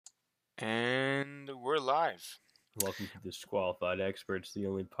And we're live. Welcome to Disqualified Experts, the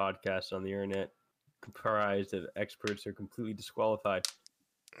only podcast on the internet comprised of experts who are completely disqualified.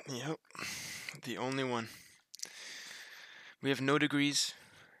 Yep, the only one. We have no degrees,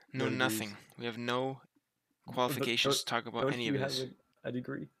 no No degrees. nothing. We have no But qualifications to talk about don't any of you have this. a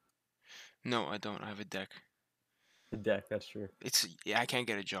degree? No, I don't. I have a deck. A deck, that's true. I can't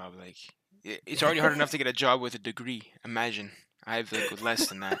get a job. It's already hard enough to get a job with a degree. Imagine I have less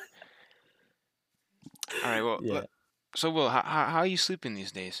than that. All right. Well, Yeah. so Will, how are you sleeping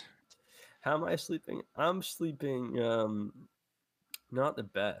these days? How am I sleeping? I'm sleeping not the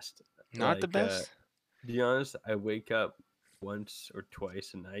best. Not the To best. be honest, I wake up once or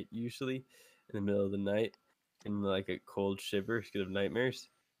twice a night usually in the middle of the night in like a cold shiver because of nightmares.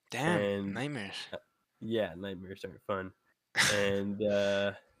 Damn, And nightmares. yeah, nightmares aren't fun.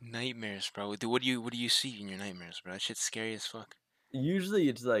 And Nightmares, bro. What do you see in your nightmares, bro? That shit's scary as fuck. usually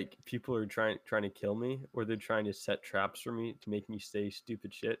it's like people are trying to kill me, or they're trying to set traps for me to make me say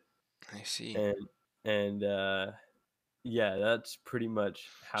stupid shit. I see. And yeah, that's pretty much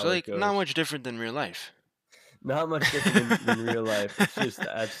So how it not goes. much different than real life. Not much different than real life. It's just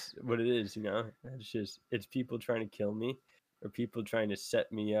that's what it is. It's people trying to kill me, or people trying to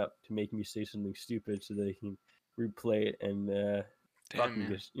set me up to make me say something stupid so they can replay it and fuck Damn, me,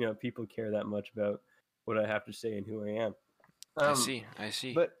 man. because people care that much about what I have to say and who I am. I Um, see. I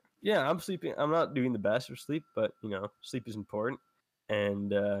see. but yeah, I'm sleeping. I'm not doing the best for sleep, but sleep is important,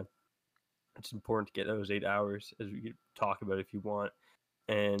 and it's important to get those 8 hours, as we could talk about if you want.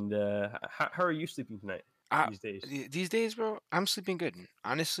 And how are you sleeping tonight I, these days? these days, bro, I'm sleeping good.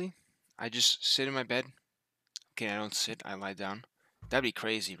 Honestly, I just sit in my bed. Okay, I don't sit. I lie down. That'd be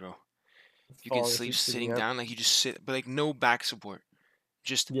crazy, bro. If you can Falling sleep asleep sitting sitting up? down, like you just sit, but like no back support.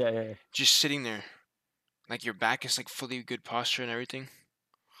 Just Yeah, yeah, just sitting there, like your back is like fully good posture and everything.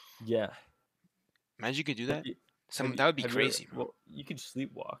 yeah. Imagine you could do Have that. you have you That would be have you ever? crazy, bro. Well, you could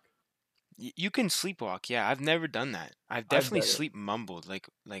sleepwalk. You can sleepwalk. Yeah, I've never done that. I've I've definitely done it. sleep mumbled, like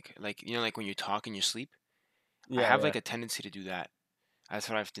like when you talk in your sleep. I Yeah, have like yeah. a tendency to do that. That's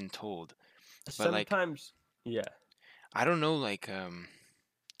what I've been told. But Sometimes, yeah, I don't know, like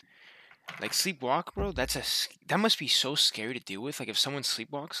sleepwalk, bro. That must be so scary to deal with. Like if someone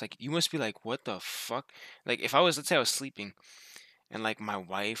sleepwalks, like you must be like, what the fuck? Like if let's say I was sleeping, and like my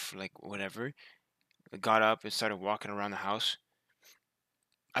wife, like whatever, got up and started walking around the house,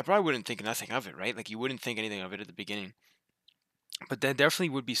 I probably wouldn't think nothing of it, right? Like you wouldn't think anything of it at the beginning, but there definitely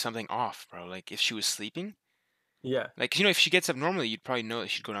would be something off, bro. Like if she was sleeping, yeah. like if she gets up normally, you'd probably know that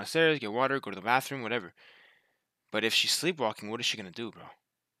she'd go downstairs, get water, go to the bathroom, whatever. But if she's sleepwalking, what is she gonna do, bro?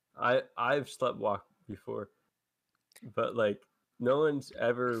 I've sleptwalked before, but like no one's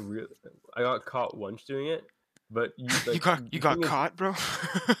ever really. I got caught once doing it, but You the got thing is, caught, bro.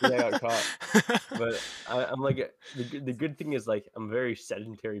 yeah, I got caught. But I'm like the good thing is, like, I'm a very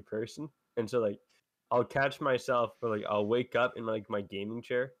sedentary person, and so like I'll catch myself, or like I'll wake up in like my gaming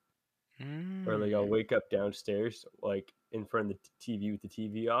chair, or like I'll Mm. wake up downstairs like in front of the TV with the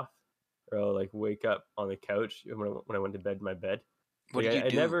TV off, or I'll like wake up on the couch when I went to bed in my bed. What Like did you I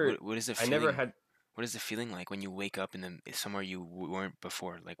do? never What is the I never feeling? had. What is the feeling like when you wake up in somewhere you weren't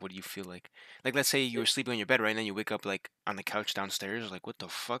before? Like, what do you feel like? Like, let's say you were it, sleeping on your bed, right? And then you wake up like on the couch downstairs. Like, what the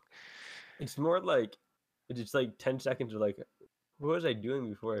fuck? it's more like it's like 10 seconds of like, what was I doing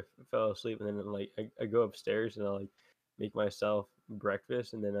before I fell asleep? And then I'm like, I go upstairs and I'll like make myself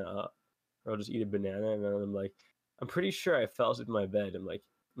breakfast, and then or I'll just eat a banana, and then I'm like, I'm pretty sure I fell asleep in my bed. I'm like,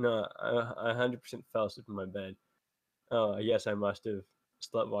 no, I 100% fell asleep in my bed. Oh, I guess I must have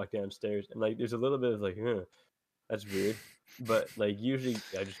slept walk downstairs. And like, there's a little bit of like, that's weird. But like, usually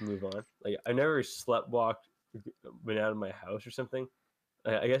I just move on. Like, I never slept walked, been out of my house or something.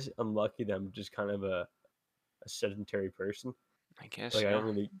 I guess I'm lucky that I'm just kind of a sedentary person. I guess, Like, I yeah. don't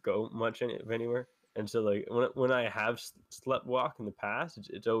really go much anywhere. And so like when I have slept walk in the past,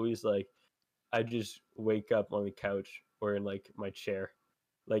 it's always like I just wake up on the couch or in like my chair.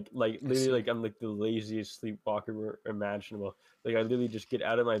 Like I literally, see. like I'm like the laziest sleepwalker imaginable. Like I literally just get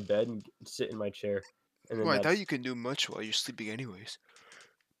out of my bed and sit in my chair, and then Well, I doubt you that's can do much while you're sleeping, anyways.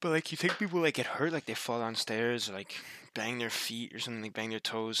 But like, you think people like get hurt, like they fall downstairs, or, like bang their feet or something, like bang their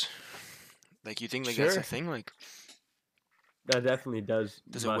toes? Like, you think like that's a sure, thing? Like, that definitely does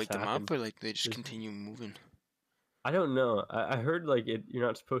it must wake them happen. up, or like they just There's, continue moving? I don't know. I heard like you're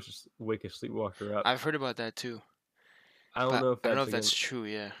not supposed to wake a sleepwalker up. I've heard about that too, I don't but know if I don't know that's if like a, that's true.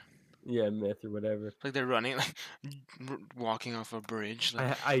 Yeah. yeah, myth or whatever. Like they're running, like walking off a bridge.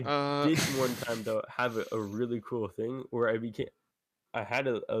 Like, I did one time though have a really cool thing where I had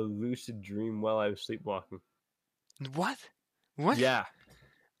a lucid dream while I was sleepwalking. what? What? Yeah,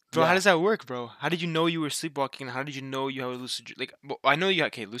 Bro, how Yeah, does that work, bro? How did you know you were sleepwalking? And how did you know you have a like? Well, I know you.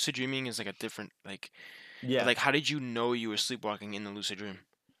 Okay, lucid dreaming is like a different like. But yeah. like, how did you know you were sleepwalking in the lucid dream?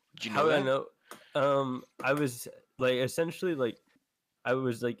 Did you How know would I that? know? I was like essentially like I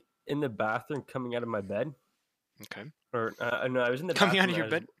was like in the bathroom coming out of my bed, Okay. or no, I was in the Coming out bathroom of your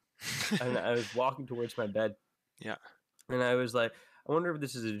bed. and I was walking towards my bed, Yeah. and I was like, I wonder if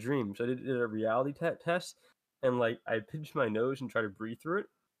this is a dream. So I did a reality test, and like I pinched my nose and tried to breathe through it,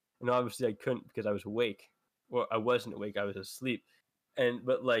 and obviously I couldn't because I was awake. Well, I wasn't awake; I was asleep, and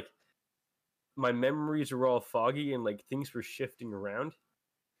but like my memories were all foggy and like things were shifting around,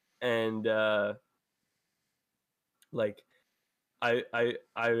 and like I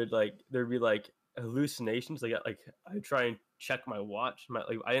would like there'd be like hallucinations. Like I try and check my watch.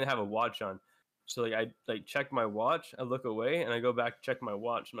 Like I didn't have a watch on, so like I like check my watch. I look away and I go back to check my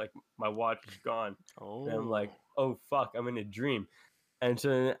watch. And like my watch is gone, and I'm Oh. like, oh fuck, I'm in a dream. And so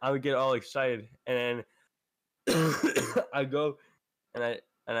then I would get all excited, and then I go and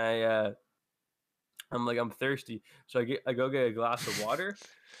I I'm like I'm thirsty, so I go get a glass of water,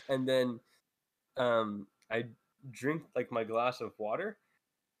 and then I drink like my glass of water,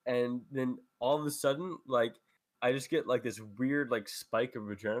 and then all of a sudden like I just get like this weird like spike of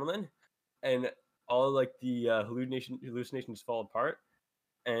adrenaline, and all like the hallucinations fall apart,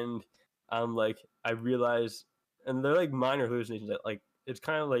 and I'm like I realize, and they're like minor hallucinations that like it's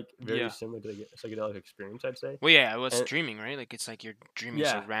kind of like very Yeah. similar to like a psychedelic experience, I'd say. Well, yeah, I was And dreaming, right? Like it's like you're dreaming,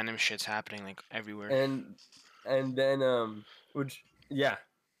 so yeah, like random shit's happening like everywhere. and and then which yeah,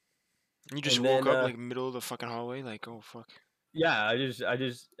 And you just and woke then up like middle of the fucking hallway, like oh fuck. yeah, I just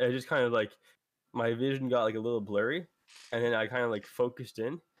kind of like my vision got like a little blurry, and then I kind of like focused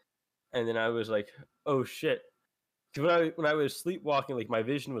in, and then I was like, "Oh shit!" Because when I was sleepwalking, like my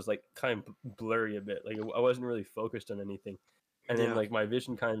vision was like kind of blurry a bit. Like I wasn't really focused on anything, and then Yeah. like my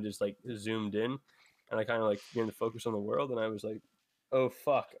vision kind of just like zoomed in, and I kind of like began to focus on the world, and I was like, "Oh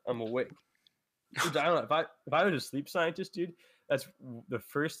fuck, I'm awake." Which I don't know if I was a sleep scientist, dude. That's the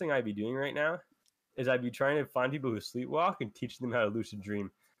first thing I'd be doing right now is I'd be trying to find people who sleepwalk and teach them how to lucid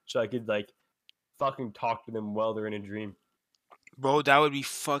dream, so I could like fucking talk to them while they're in a dream. Bro, that would be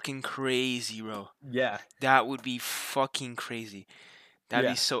fucking crazy, bro. Yeah, That would be fucking crazy. That'd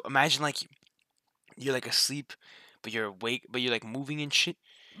be yeah. so. Imagine like you're like asleep, but you're awake, but you're like moving and shit.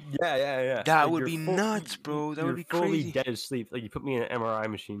 Yeah, yeah, yeah. That Like would be nuts, bro. That would you're be fully crazy. dead asleep. Like you put me in an MRI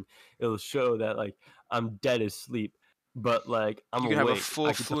machine, it'll show that like I'm dead asleep, but like I'm You could have a awake. full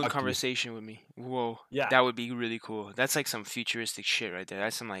I can fluent talk to you. conversation with me. Whoa, Yeah, that would be really cool. That's like some futuristic shit right there.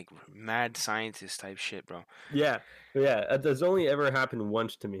 That's some like mad scientist type shit, bro. yeah, yeah. That's only ever happened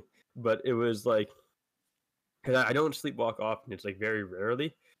once to me, but it was like 'cause I don't sleepwalk often. It's like very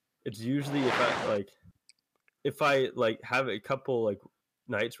rarely. It's usually if I like have a couple like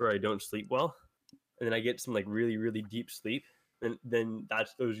nights where I don't sleep well, and then I get some like really really deep sleep, and then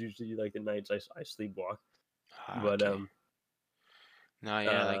that's those usually like the nights I sleepwalk. Ah, But okay. No,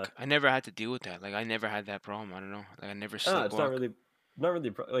 yeah, uh like I never had to deal with that. Like I never had that problem. I don't know. Like I never it's not sleepwalk. really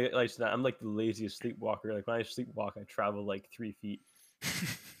like I said, I'm like the laziest sleepwalker. Like when I sleepwalk, I travel like 3 feet.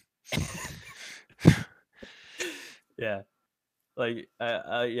 Yeah, like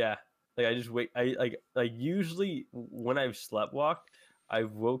yeah, like I just wait. I like usually when I've sleptwalked,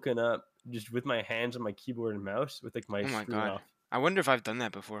 I've woken up just with my hands on my keyboard and mouse with like my Oh my screen god. off. I wonder if I've done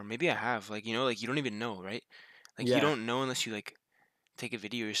that before. Maybe I have. Like, you know, like you don't even know, right? Like you Yeah, don't know unless you like take a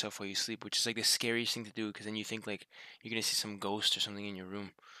video of yourself while you sleep, which is like the scariest thing to do because then you think like you're gonna see some ghost or something in your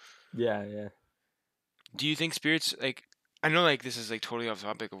room. yeah, yeah. Do you think spirits like I know like this is like totally off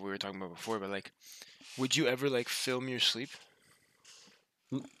topic of what we were talking about before, but like would you ever like film your sleep?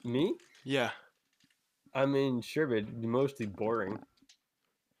 Me? Yeah. I mean, sure, but it'd be mostly boring.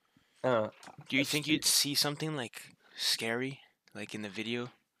 Uh, Do you think sleep. you'd see something like scary like in the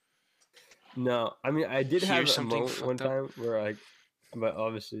video? No, I mean, I did Hear have a something moment one fucked up? time where but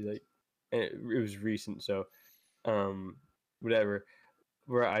obviously, like, it was recent, so um, whatever.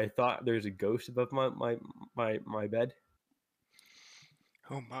 Where I thought there's a ghost above my bed,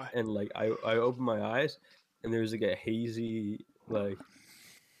 Oh my. and like I opened my eyes, and there was like a hazy like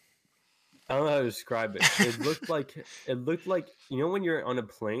I don't know how to describe it. It looked like you know when you're on a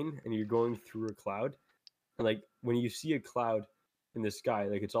plane and you're going through a cloud, and like when you see a cloud in the sky,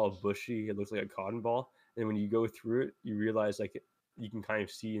 like it's all bushy, it looks like a cotton ball, and when you go through it, you realize like you can kind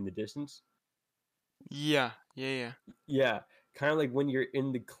of see in the distance. Yeah, yeah, yeah. Yeah, kind of like when you're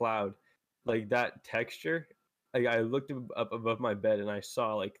in the cloud, like that texture. Like I looked up above my bed and I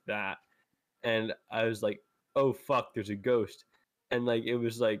saw like that, and I was like, "Oh fuck, there's a ghost," and like it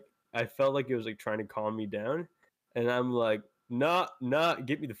was like I felt like it was like trying to calm me down, and I'm like, nah,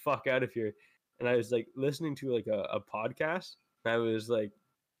 get me the fuck out of here. And I was like listening to like a podcast. And I was like,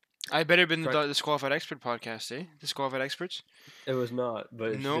 I better been the try- Disqualified Expert podcast, eh? Disqualified Experts? it was not, but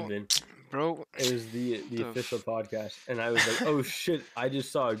it should have No, been. bro. It was the The official podcast, and I was like, "Oh shit! I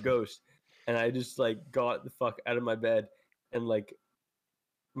just saw a ghost," and I just like got the fuck out of my bed and like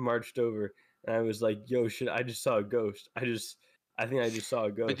marched over, and I was like, "Yo, shit! I just saw a ghost. I think I just saw a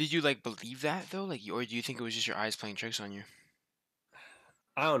But did ghost." you like believe that though? Like, or do you think it was just your eyes playing tricks on you?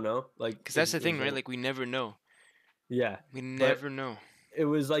 I don't know, like Because it that's the was thing, right? like, Like, we never know. yeah, We but never know. it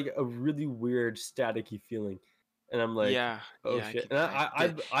was like a really weird staticky feeling, and I'm like, Yeah, "Oh yeah. I shit!" could. And I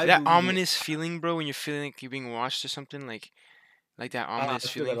That believe in ominous feeling, bro, when you're feeling like you're being watched or something, like that I ominous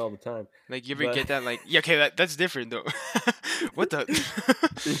feel that feeling. all the time, Like, you ever but get that? Like, yeah, okay, that's different though. What the?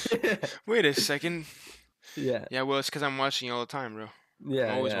 yeah, Wait a second. yeah, Yeah, well, it's because I'm watching you all the time, bro. I'm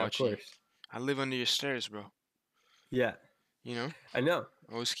yeah, always yeah, of watching you. course, I live under your stairs, bro. yeah. You know, I know.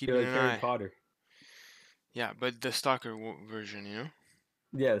 always You're keeping like an Harry eye. Potter. Yeah, but the stalker version, you know.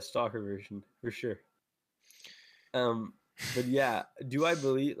 Yeah, the stalker version for sure. Um, but yeah, do I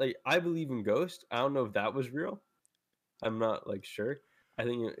believe like I believe in ghosts? I don't know if that was real. I'm not like sure. I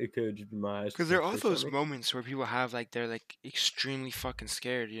think it could just be my eyes Because there playing are all tricks on those me. moments where people have like they're like extremely fucking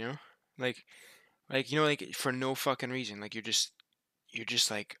scared, you know, like like for no fucking reason. Like you're just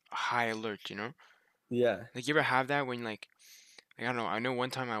like high alert, you know. Yeah, Like you ever have that when like I don't know. I know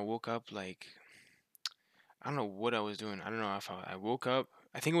one time I woke up like I don't know what I was doing. I don't know if I woke up.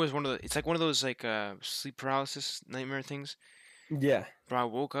 I think it was one of the. It's like one of those like sleep paralysis nightmare things. yeah, Bro, I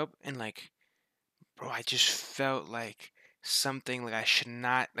woke up and like, bro, I just felt like something like I should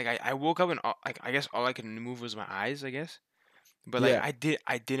not. Like I woke up and like I guess all I could move was my eyes. I guess. But like yeah,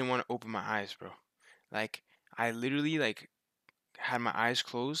 I didn't want to open my eyes, bro. Like I literally like had my eyes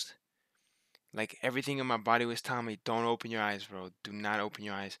closed. Like everything in my body was telling me, "Don't open your eyes, bro. Do not open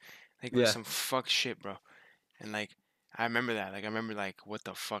your eyes." Like it was yeah, some fuck shit, bro. And like I remember that. Like I remember like what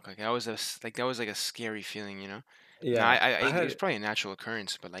the fuck. Like that was like that was like a scary feeling, you know. Now yeah. I it was had probably a natural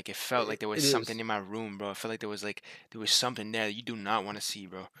occurrence, but like it felt like it, there was it something is. in my room, bro. I felt like there was something there that you do not want to see,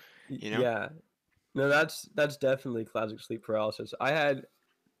 bro. You know? Yeah. No, that's definitely classic sleep paralysis. I had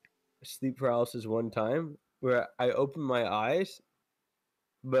sleep paralysis one time where I opened my eyes,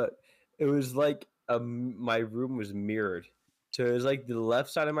 but it was like my room was mirrored. So it was like the left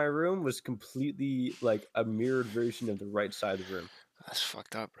side of my room was completely like a mirrored version of the right side of the room. That's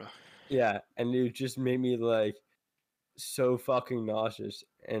fucked up, bro. Yeah, and it just made me like so fucking nauseous.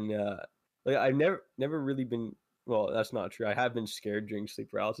 And like I've never really been well, that's not true. I have been scared during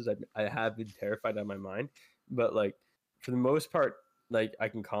sleep paralysis. I have been terrified out of my mind, but like for the most part, like I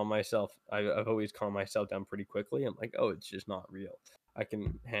can calm myself. I've always calmed myself down pretty quickly. I'm like, oh, it's just not real. I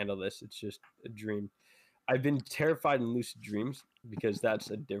can handle this. It's just a dream. I've been terrified in lucid dreams because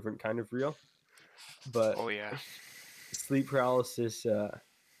that's a different kind of real. But Oh yeah. sleep paralysis,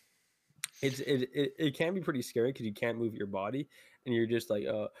 it can be pretty scary because you can't move your body and you're just like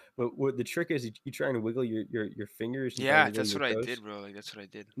but what the trick is you try and wiggle your fingers and try and Yeah, wiggle that's your what I toes. did, bro. Like that's what I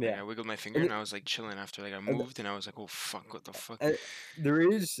did. Like Yeah, I wiggled my finger and and I was like chilling after like I and, moved and I was like, oh fuck, what the fuck? and there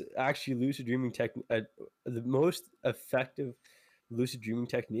is actually lucid dreaming technique. The most effective lucid dreaming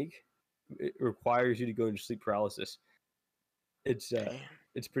technique, it requires you to go into sleep paralysis. It's uh Damn,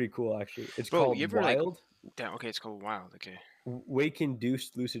 it's pretty cool actually. It's bro. You called ever like? wild Damn. Okay, it's called Wild. Okay, wake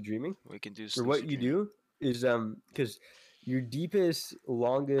induced lucid dreaming. we can do Or what lucid you dreaming. do is because your deepest,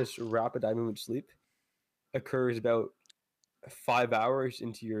 longest rapid eye movement sleep occurs about 5 hours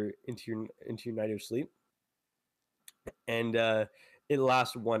into your night of sleep, and it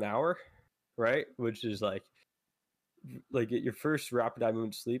lasts 1 hour, right? Which is like your first rapid eye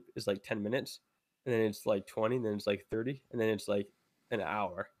movement sleep is like 10 minutes, and then it's like 20, and then it's like 30, and then it's like an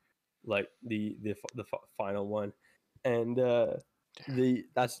hour, like the final one, and Damn. the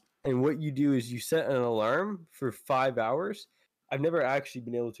that's and what you do is you set an alarm for 5 hours. I've never actually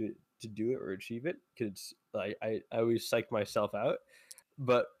been able to do it or achieve it because it's like I always psych myself out.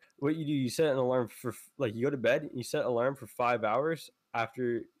 But what you do, you set an alarm for like you go to bed, and you set an alarm for 5 hours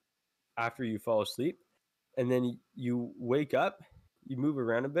after you fall asleep, and then you wake up, you move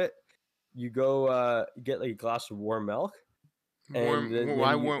around a bit, you go get like a glass of warm milk, and Warm. then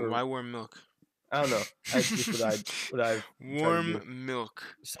Why you warm? or Why warm milk? I don't know, that's just what I've tried to Warm do. milk.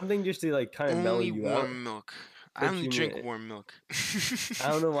 Something just to like kind of mellow Only you out, warm milk. I put only you in drink a, warm milk. I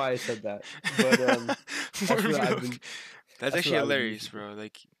don't know why I said that, but that's Warm what I've milk. been That's that's actually what I would usually hilarious, do. bro.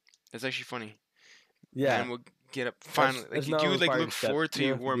 Like, that's actually funny. Yeah, Man will get up that's finally. Like, that's do not a you like look required step. forward to You don't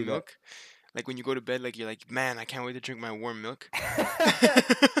your have to warm do that. milk? Like when you go to bed, like you're like, man, I can't wait to drink my warm milk.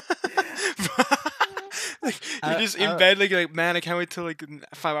 Like you're just in bed, like you're like, man, I can't wait till like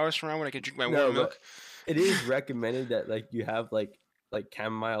 5 hours from now when I can drink my warm No, but milk. it is recommended that like you have like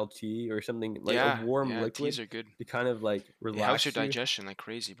chamomile tea or something like a Yeah, warm yeah, teas liquid are good. to kind of like It helps your relax you. digestion like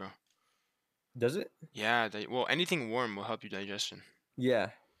crazy, bro. Does it? Yeah, well, anything warm will help your digestion. Yeah.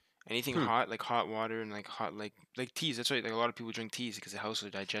 Anything Hmm. hot, like hot water and like hot like teas. That's why like a lot of people drink teas because it helps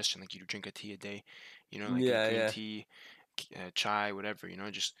with digestion. Like you drink a tea a day, like a Yeah, green yeah. tea, chai, whatever.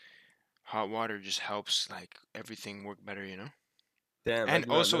 Just hot water just helps like everything work better. Damn, I And did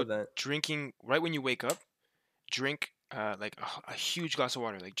not know also that. drinking right when you wake up, drink like a huge glass of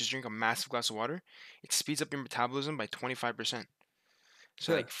water. Like just drink a massive glass of water. It speeds up your metabolism by 25%.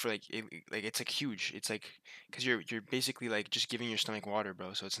 So Huh. like for like it's like huge. It's like because you're basically like just giving your stomach water,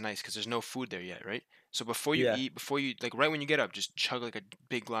 bro. So it's nice because there's no food there yet, right? So before you Yeah, eat, before you like right when you get up, just chug like a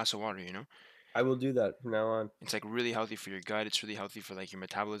big glass of water. I will do that from now on. It's like really healthy for your gut. It's really healthy for like your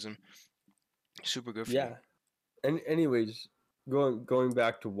metabolism. Super good for you. Yeah. And anyways, going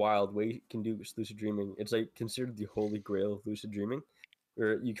back to wild, what you can do with lucid dreaming. It's like considered the holy grail of lucid dreaming,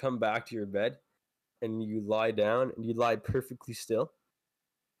 where you come back to your bed and you lie down and you lie perfectly still.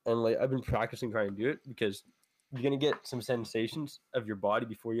 And like I've been practicing trying to do it because you're gonna get some sensations of your body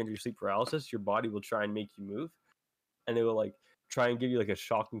before you enter your sleep paralysis. Your body will try and make you move, and it will like try and give you like a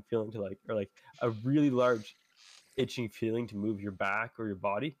shocking feeling to like or like a really large itching feeling to move your back or your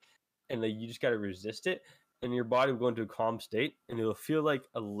body, and like you just gotta resist it, and your body will go into a calm state, and it'll feel like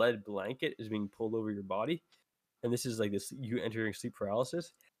a lead blanket is being pulled over your body, and this is like this you entering sleep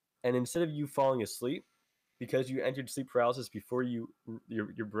paralysis, and instead of you falling asleep because you entered sleep paralysis before your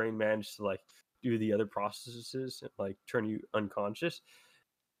brain managed to like do the other processes and like turn you unconscious,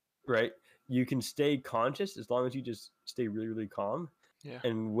 right? You can stay conscious as long as you just stay really really calm Yeah.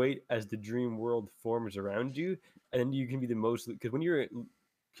 and wait as the dream world forms around you, and then you can be the most because when you're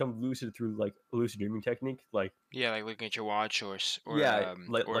become lucid through like a lucid dreaming technique, like Yeah, like looking at your watch yeah,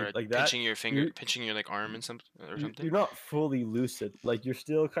 like that, pinching your finger, you're pinching your like arm and something or something. you're not fully lucid, like you're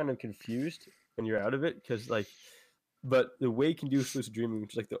still kind of confused when you're out of it because like but the way you can do lucid dreaming,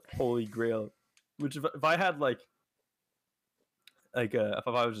 which is like the holy grail, which if I had like if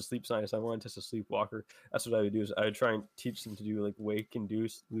I was a sleep scientist, I wanted to test a sleepwalker. That's what I would do is I would try and teach them to do like wake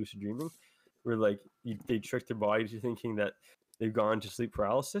induced lucid dreaming, where like they trick their body to thinking that they've gone to sleep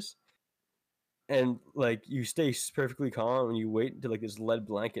paralysis, and like you stay perfectly calm and you wait until like this lead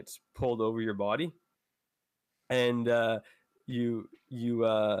blanket's pulled over your body, and you you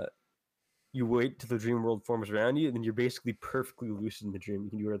uh you wait till the dream world forms around you, and then you're basically perfectly lucid in the dream. You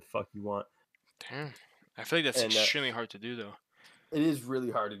can do whatever the fuck you want, Damn, I feel like that's and extremely hard to do though. it is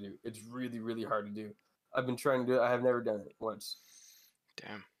really hard to do. It's really, really hard to do. I've been trying to do it. I have never done it once.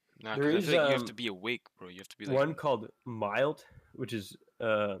 Damn, nah, There because I feel is like you have to be awake, bro. You have to be like, one called mild, which is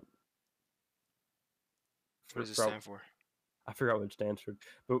what for, does it for stand for? I forgot what it stands for,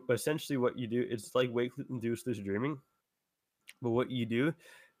 but essentially what you do, it's like wake induced lucid dreaming. But what you do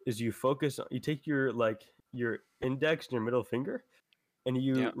is you focus. You take your like your index and your middle finger, and Yeah.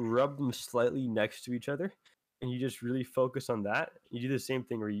 you rub them slightly next to each other, and you just really focus on that. You do the same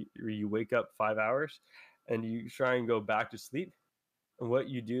thing where you wake up 5 hours, and you try and go back to sleep. And what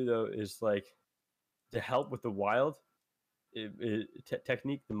you do though is like to help with the wild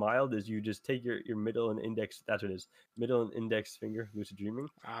technique. The mild is you just take your middle and index. That's what it is. Middle and index finger, lucid dreaming,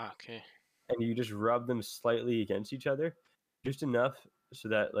 Ah, okay. and you just rub them slightly against each other, just enough so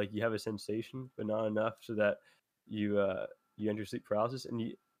that like you have a sensation, but not enough so that you enter sleep paralysis, and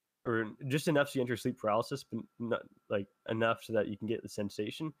you or just enough so you enter sleep paralysis, but not like enough so that you can get the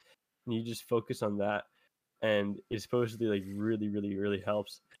sensation, and you just focus on that, and it supposedly like really really really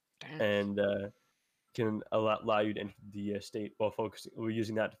helps, Damn. and can allow you to enter the state while focusing. We're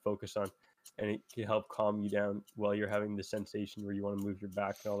using that to focus on, and it can help calm you down while you're having the sensation where you want to move your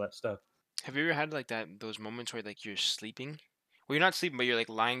back and all that stuff. Have you ever had like that those moments where like you're sleeping? Well, you're not sleeping, but you're like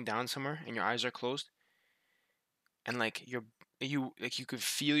lying down somewhere and your eyes are closed, and like you could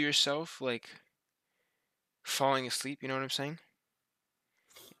feel yourself like falling asleep. You know what I'm saying?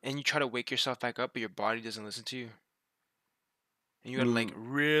 And you try to wake yourself back up, but your body doesn't listen to you. And you gotta like Mm,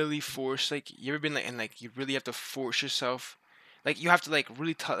 really force like you ever been like and like you really have to force yourself like you have to like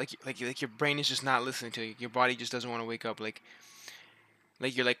really like your brain is just not listening to you. Your body just doesn't want to wake up like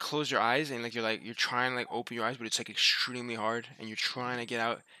you're like close your eyes and like you're trying to like open your eyes but it's like extremely hard and you're trying to get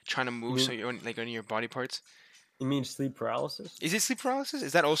out trying to you move so mean you're like on your body parts. you mean sleep paralysis? Is it sleep paralysis?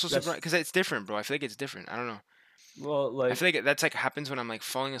 Is that also sleep That's paralysis? Because it's different, bro. I feel like it's different. I don't know. well, I like feel like that's like happens when I'm like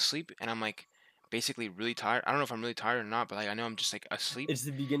falling asleep and I'm like basically really tired. I don't know if I'm really tired or not, but like I know I'm just like asleep. It's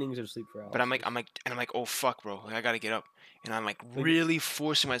the beginnings of sleep But paralysis. I'm like, oh fuck, bro, like I gotta get up, and I'm like Like really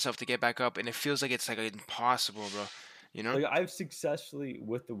forcing myself to get back up, and it feels like it's like impossible, bro. You know? I've successfully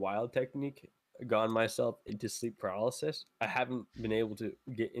with the wild technique gone myself into sleep paralysis. I haven't been able to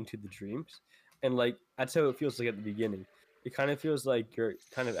get into the dreams, and like that's how it feels like at the beginning. It kind of feels like you're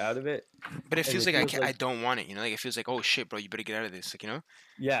kind of out of it, But it and feels it like I feels can't, I like don't want it. You know, like it feels like, oh shit, bro, you better get out of this. Like, you know,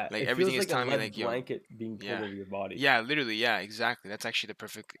 yeah, like it everything feels is like a telling me lead like, yo, blanket being pulled yeah, over your body. yeah, literally, yeah, exactly. That's actually the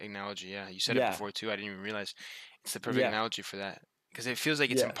perfect analogy. Yeah, you said it Yeah, before too. I didn't even realize it's the perfect yeah, analogy for that. Because it feels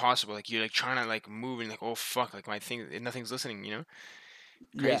like it's yeah, impossible. Like you're like trying to like move and like, oh fuck, like my thing, nothing's listening. You know,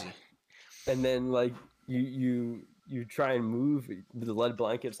 yeah. crazy. And then like you try and move the lead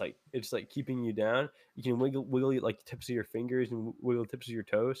blankets like it's like keeping you down. You can wiggle like the tips of your fingers and wiggle the tips of your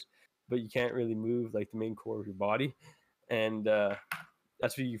toes, but you can't really move like the main core of your body. And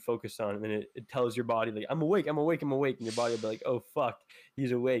that's what you focus on, and then it tells your body like I'm awake, I'm awake, I'm awake, and your body will be like, oh fuck,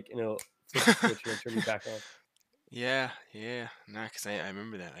 he's awake, and it'll flip the switch and it'll turn you back on. Yeah, yeah, nah, cause I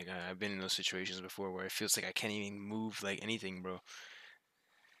remember that. Like I've been in those situations before where it feels like I can't even move like anything, bro.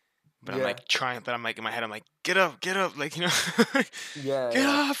 But I'm Yeah, like trying, but I'm like in my head, I'm like, get up, like you know, yeah, get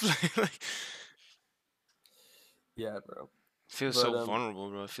yeah, up, like yeah, bro. feels But so vulnerable,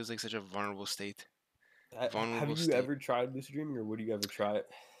 bro. It feels like such a vulnerable state. have Vulnerable you state. ever tried lucid dreaming, or would you ever try it?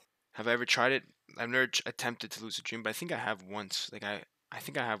 Have I ever tried it? I've never attempted to lucid dream, but I think I have once. I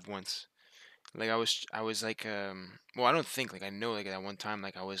think I have once. Like I was like, well, I don't think, like I know, like at one time,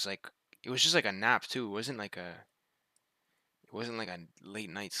 like I was like, it was just like a nap too. It wasn't like a late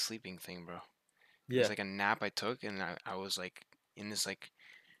night sleeping thing, bro. It was Yeah, like a nap I took, and I was like in this like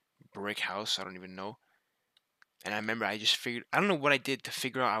brick house. I don't even know. And I remember I just figured, I don't know what I did to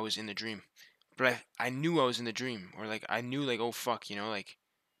figure out I was in the dream, but I knew I was in the dream, or like I knew like, oh fuck, you know, like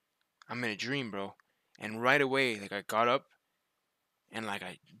I'm in a dream, bro. And right away, like I got up and like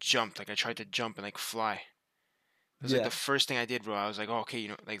I jumped, like I tried to jump and like fly. It was like the yeah, first thing I did, bro. I was like, oh, okay, you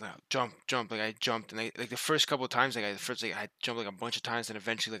know, like jump, jump. Like I jumped, and like the first couple of times, like I jumped like a bunch of times, and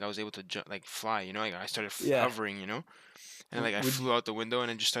eventually, like I was able to jump, like fly. You know, like I started yeah. hovering. You know, and like I Would you flew out the window,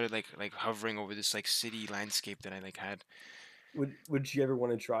 and I just started like hovering over this like city landscape that I like had. would you ever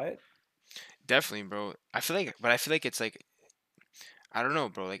want to try it? Definitely, bro. I feel like it's like I don't know,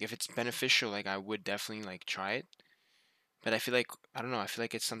 bro. Like if it's beneficial, like I would definitely like try it. But I feel like I don't know. I feel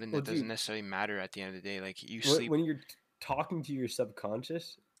like it's something Well, that doesn't dude, necessarily matter at the end of the day. Like you sleep. when you're talking to your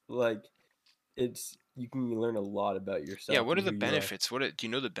subconscious, like it's you can learn a lot about Yeah, yourself what are and the who you are. benefits? Do you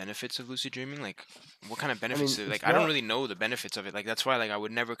know the benefits of lucid dreaming? Like, what kind of I benefits? mean, Like, it's I don't not really know the benefits of it. Like, that's why like I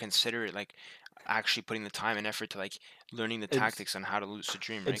would never consider it like actually putting the time and effort to like learning the it's tactics on how to lucid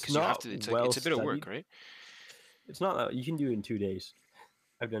dream, right? it's Because you have not to. It's like well it's a bit of work, studied. right? It's not you can do it in 2 days.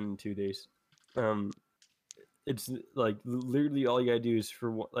 I've done it in 2 days. Um, it's like literally all you gotta do is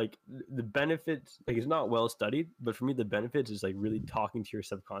for like the benefits. Like it's not well studied, but for me the benefits is like really talking to your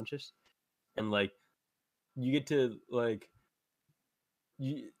subconscious and like you get to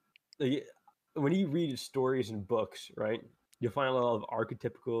you like, when you read stories and books, right? You'll find a lot of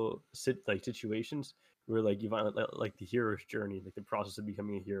archetypical situations where like you find like the hero's journey, like the process of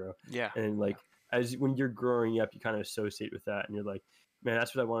becoming a hero, Yeah, and yeah, like as when you're growing up, you kind of associate with that, and you're like, man,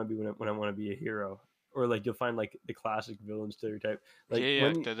 that's what I want to be when I want to be a hero. Or like you'll find like the classic villain stereotype, yeah, like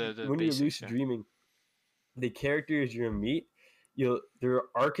yeah. The when you're basics. lucid Yeah, dreaming, the characters you're gonna meet, there are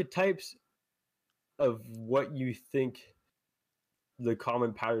archetypes of what you think the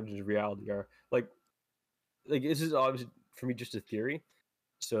common patterns of reality are. Like this is obviously for me just a theory,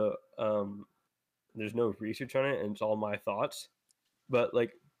 so there's no research on it, and it's all my thoughts. But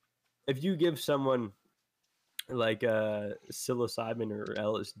like, if you give someone like psilocybin or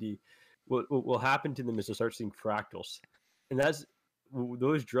LSD, what will happen to them is they'll start seeing fractals, and that's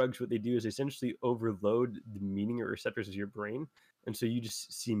those drugs. What they do is essentially overload the meaning or receptors of your brain, and so you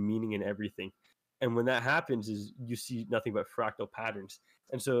just see meaning in everything. And when that happens, is you see nothing but fractal patterns.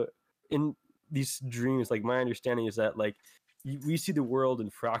 And so in these dreams, like my understanding is that like we see the world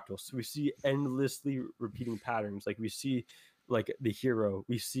in fractals. So we see endlessly repeating patterns. Like we see like the hero,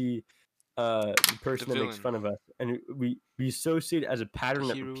 we see the the person that makes villain, fun of us, and we associate it as a the pattern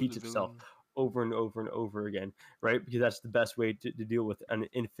that hero, the repeats itself villain. over and over and over again, right? Because that's the best way to deal with an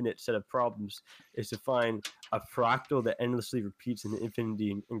infinite set of problems is to find a fractal that endlessly repeats in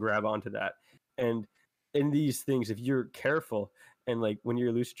infinity and grab onto that. And in these things, if you're careful and like when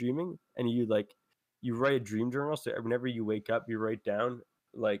you're loose dreaming and you like you write a dream journal, so whenever you wake up, you write down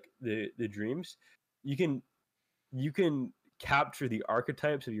like the dreams, you can you can capture the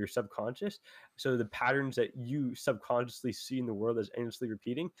archetypes of your subconscious, so the patterns that you subconsciously see in the world as endlessly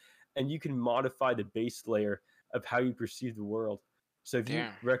repeating, and you can modify the base layer of how you perceive the world. So if you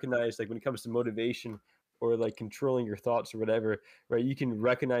Damn. recognize, like when it comes to motivation or like controlling your thoughts or whatever, right, you can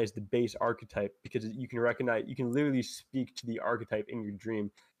recognize the base archetype, because you can literally speak to the archetype in your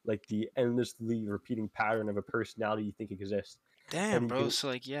dream, like the endlessly repeating pattern of a personality you think exists. And Damn, you bro. can, So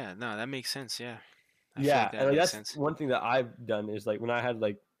like, yeah, no, that makes sense. Yeah, I feel like yeah, that and like makes that's sense. one thing that I've done is like when I had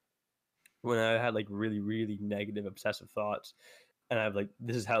like really, really negative obsessive thoughts, and I've like,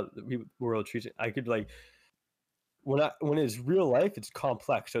 this is how the world treats it. I could like, when it's real life, it's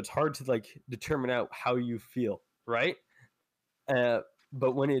complex, so it's hard to like determine out how you feel, right? Uh,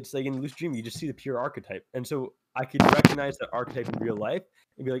 but when it's like in lucid dream, you just see the pure archetype, and so I could recognize that archetype in real life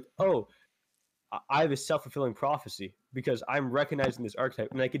and be like, oh, I have a self fulfilling prophecy because I'm recognizing this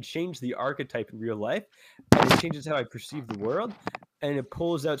archetype, and I could change the archetype in real life, and it changes how I perceive the world, and it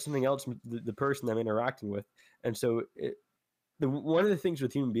pulls out something else from the person I'm interacting with, and so one of the things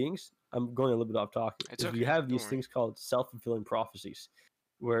with human beings, I'm going a little bit off topic, It's is we okay. have Don't these worry. things called self fulfilling prophecies,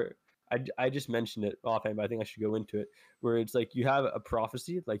 where I just mentioned it offhand, but I think I should go into it. Where it's like you have a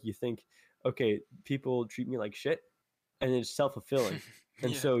prophecy, like you think, okay, people treat me like shit, and it's self fulfilling,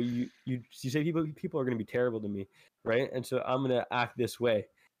 and Yeah. so you say people are going to be terrible to me, right? And so I'm going to act this way,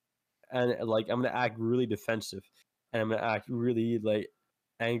 and like I'm gonna act really defensive, and I'm gonna act really like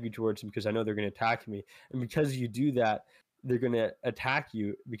angry towards them because I know they're gonna attack me. And because you do that, they're gonna attack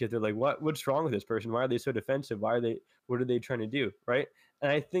you because they're like, what's wrong with this person? Why are they so defensive? Why are they what are they trying to do? Right?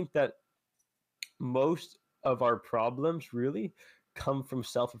 And I think that most of our problems really come from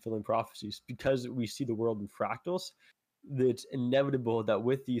self-fulfilling prophecies because we see the world in fractals. It's inevitable that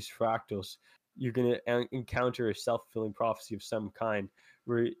with these fractals you're going to encounter a self-fulfilling prophecy of some kind,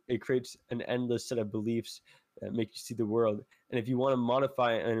 where it creates an endless set of beliefs that make you see the world. And if you want to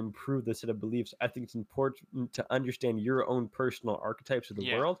modify and improve the set of beliefs, I think it's important to understand your own personal archetypes of the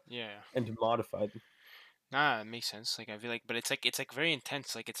Yeah. world Yeah. and to modify them. Nah, it makes sense. Like I feel like, but it's like very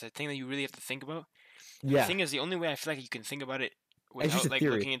intense. Like it's a thing that you really have to think about. And the Yeah, thing is, the only way I feel like you can think about it it's just without a like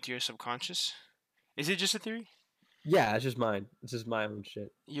theory. looking into your subconscious. Is it just a theory? Yeah, it's just mine. It's just my own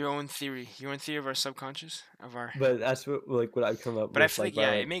shit. Your own theory of our subconscious, of our. But that's what I've come up But I with, feel like like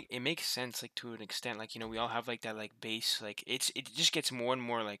by yeah, like, it makes sense like to an extent. Like we all have like that like base. Like it just gets more and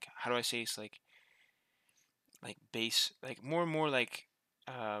more like how do I say it's like base like more and more like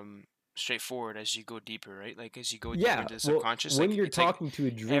um straightforward as you go deeper, right? Like as you go deeper yeah. into the Well, subconscious, when like you're it's like talking to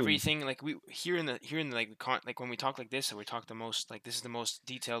a dream, everything like we here in the like like when we talk like this, so we talk the most like this is the most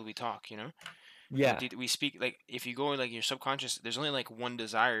detailed we talk, yeah, we speak like if you go in like your subconscious, there's only like one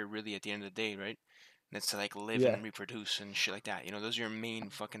desire really at the end of the day, right? And it's to like live yeah, and reproduce and shit like that. Those are your main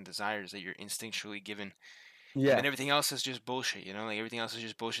fucking desires that you're instinctually given. And yeah, then everything else is just bullshit, like everything else is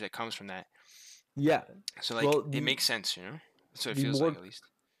just bullshit that comes from that. yeah. So like Well, it makes sense. That's what it the feels like more at least.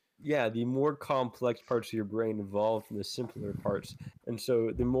 the more complex parts of your brain evolve from the simpler parts, and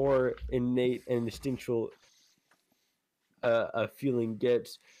so the more innate and instinctual a feeling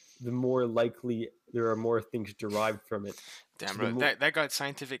gets, the more likely there are more things derived from it. Damn, So the bro, more, that got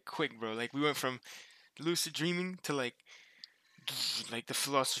scientific quick, bro. Like we went from lucid dreaming to like the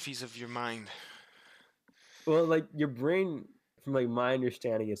philosophies of your mind. well, like your brain, from like my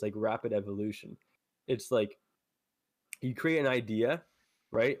understanding, is like rapid evolution. It's like you create an idea,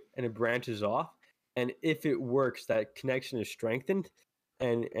 right, and it branches off, and if it works, that connection is strengthened,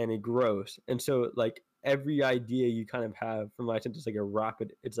 and it grows. And so like every idea you kind of have, from my sense, is like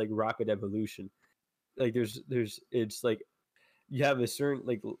it's like rapid evolution. Like there's it's like you have a certain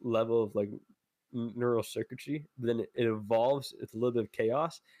like level of like neural circuitry, but then it evolves with a little bit of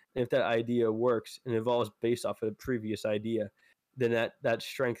chaos. And if that idea works and evolves based off of the previous idea, then that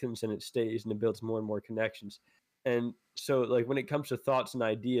strengthens and it stays and it builds more and more connections. And so like when it comes to thoughts and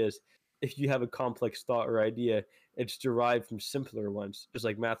ideas, if you have a complex thought or idea, it's derived from simpler ones, just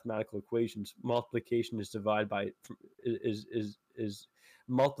like mathematical equations. Multiplication is divided by is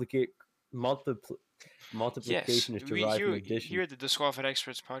multiplicate multipl Yes, multiplication is we derived from here addition. at the Disqualified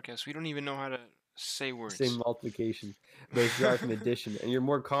Experts podcast, we don't even know how to say Same words. multiplication, but it's derived from addition. And your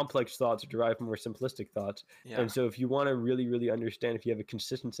more complex thoughts are derived from more simplistic thoughts. Yeah. And so, if you want to really, really understand, if you have a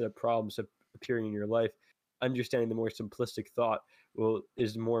consistent set of problems appearing in your life, understanding the more simplistic thought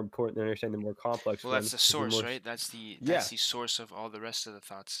is more important than understanding the more complex Well, that's one. the Because the source, more, right? That's yeah, the source of all the rest of the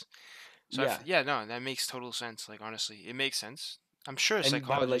thoughts. So yeah. yeah, no, that makes total sense. Like honestly, it makes sense. I'm sure a And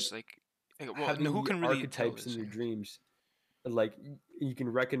by like psychologist well, no, having who the can really tell archetypes in this? your dreams, like you can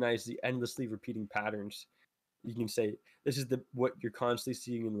recognize the endlessly repeating patterns. You can say this is the what you're constantly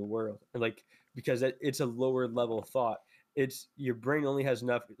seeing in the world, and like because it's a lower level thought, it's your brain only has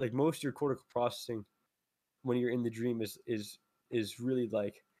enough. Like most of your cortical processing when you're in the dream is really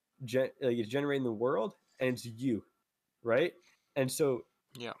like it's generating the world and it's you, right? And so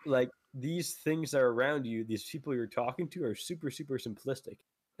Yeah. like these things that are around you, these people you're talking to are super simplistic,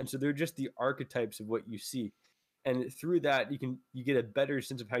 and so they're just the archetypes of what you see, and through that you get a better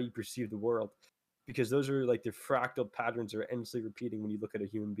sense of how you perceive the world, because those are like the fractal patterns that are endlessly repeating when you look at a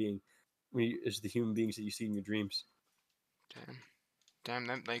human being, is the human beings that you see in your dreams. Damn. Damn,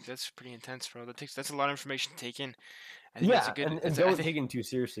 that like that's pretty intense, bro. That's a lot of information to take in. I think that's a Yeah, good. and I don't think. take it too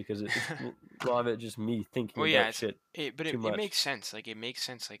seriously because it's a lot of it just me thinking Well, yeah, about shit but too it much. makes sense. Like it makes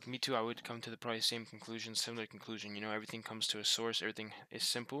sense. Like me too. I would come to the probably same conclusion, similar conclusion. You know, everything comes to a source. Everything is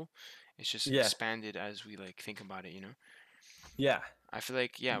simple. It's just Yeah, expanded as we like think about it. You know. yeah, I feel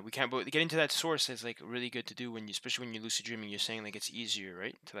like yeah, we can't. But getting to that source is like really good to do when you, especially when you're lucid dreaming. You're saying like it's easier,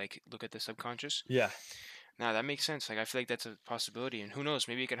 right, to like look at the subconscious. yeah, Now that makes sense. Like I feel like that's a possibility, and who knows?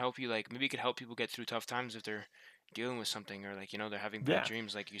 Maybe it could help you. Like maybe it could help people get through tough times if they're dealing with something, or like you know they're having bad yeah.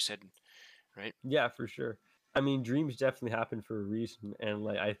 dreams, like you said, right? Yeah, for sure. I mean, dreams definitely happen for a reason, and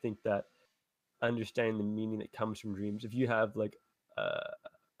like I think that understanding the meaning that comes from dreams. If you have like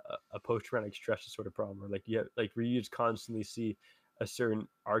a post traumatic stress disorder problem, or like you have like where you just constantly see a certain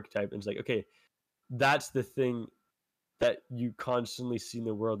archetype, and it's like, okay, that's the thing that you constantly see in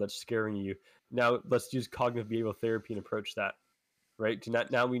the world that's scaring you. Now let's use cognitive behavioral therapy and approach that, right? To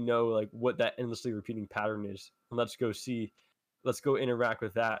not, now we know like what that endlessly repeating pattern is, and let's go interact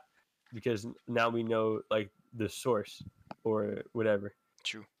with that, because now we know like the source or whatever.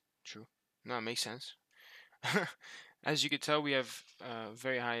 True, true. No, it makes sense. As you could tell, we have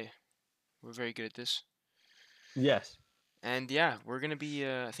very high. We're very good at this, Yes. and yeah, we're gonna be.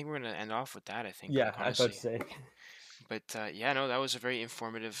 I think we're gonna end off with that. I think, Yeah, like I thought to honestly, say. but yeah, no, that was a very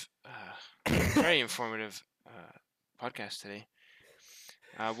informative podcast today.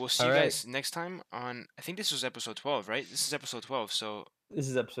 We'll see All you right. guys next time on. I think this was episode 12, right? This is episode 12, so This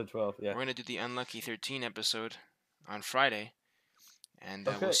is episode 12. Yeah. we're gonna do the unlucky 13 episode on Friday, and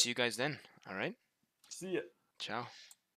we'll Okay. see you guys then. All right, See ya. ciao.